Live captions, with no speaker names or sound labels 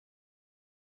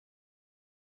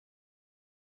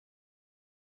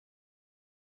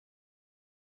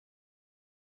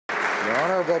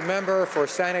Honourable member for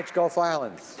Saanich Gulf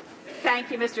Islands.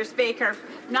 Thank you, Mr. Speaker.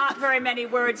 Not very many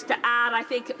words to add. I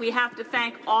think we have to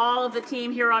thank all of the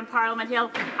team here on Parliament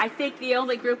Hill. I think the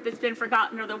only group that's been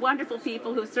forgotten are the wonderful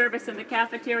people who serve us in the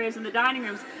cafeterias and the dining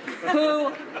rooms,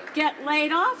 who get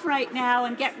laid off right now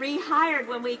and get rehired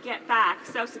when we get back.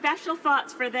 So special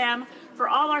thoughts for them, for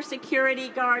all our security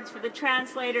guards, for the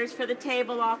translators, for the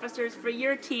table officers, for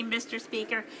your team, Mr.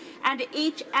 Speaker, and to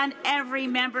each and every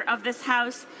member of this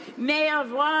House. Meilleurs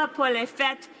voeux pour les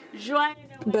fêtes.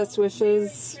 Best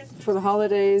wishes for the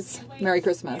holidays. Merry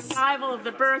Christmas. Arrival of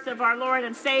the birth of our Lord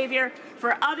and Savior.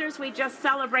 For others, we just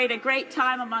celebrate a great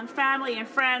time among family and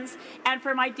friends. And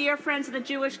for my dear friends in the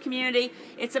Jewish community,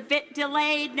 it's a bit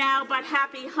delayed now, but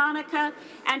happy Hanukkah.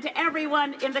 And to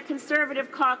everyone in the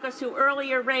Conservative caucus who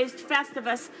earlier raised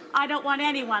Festivus, I don't want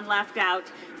anyone left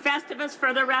out. Festivus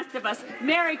for the rest of us.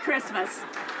 Merry Christmas.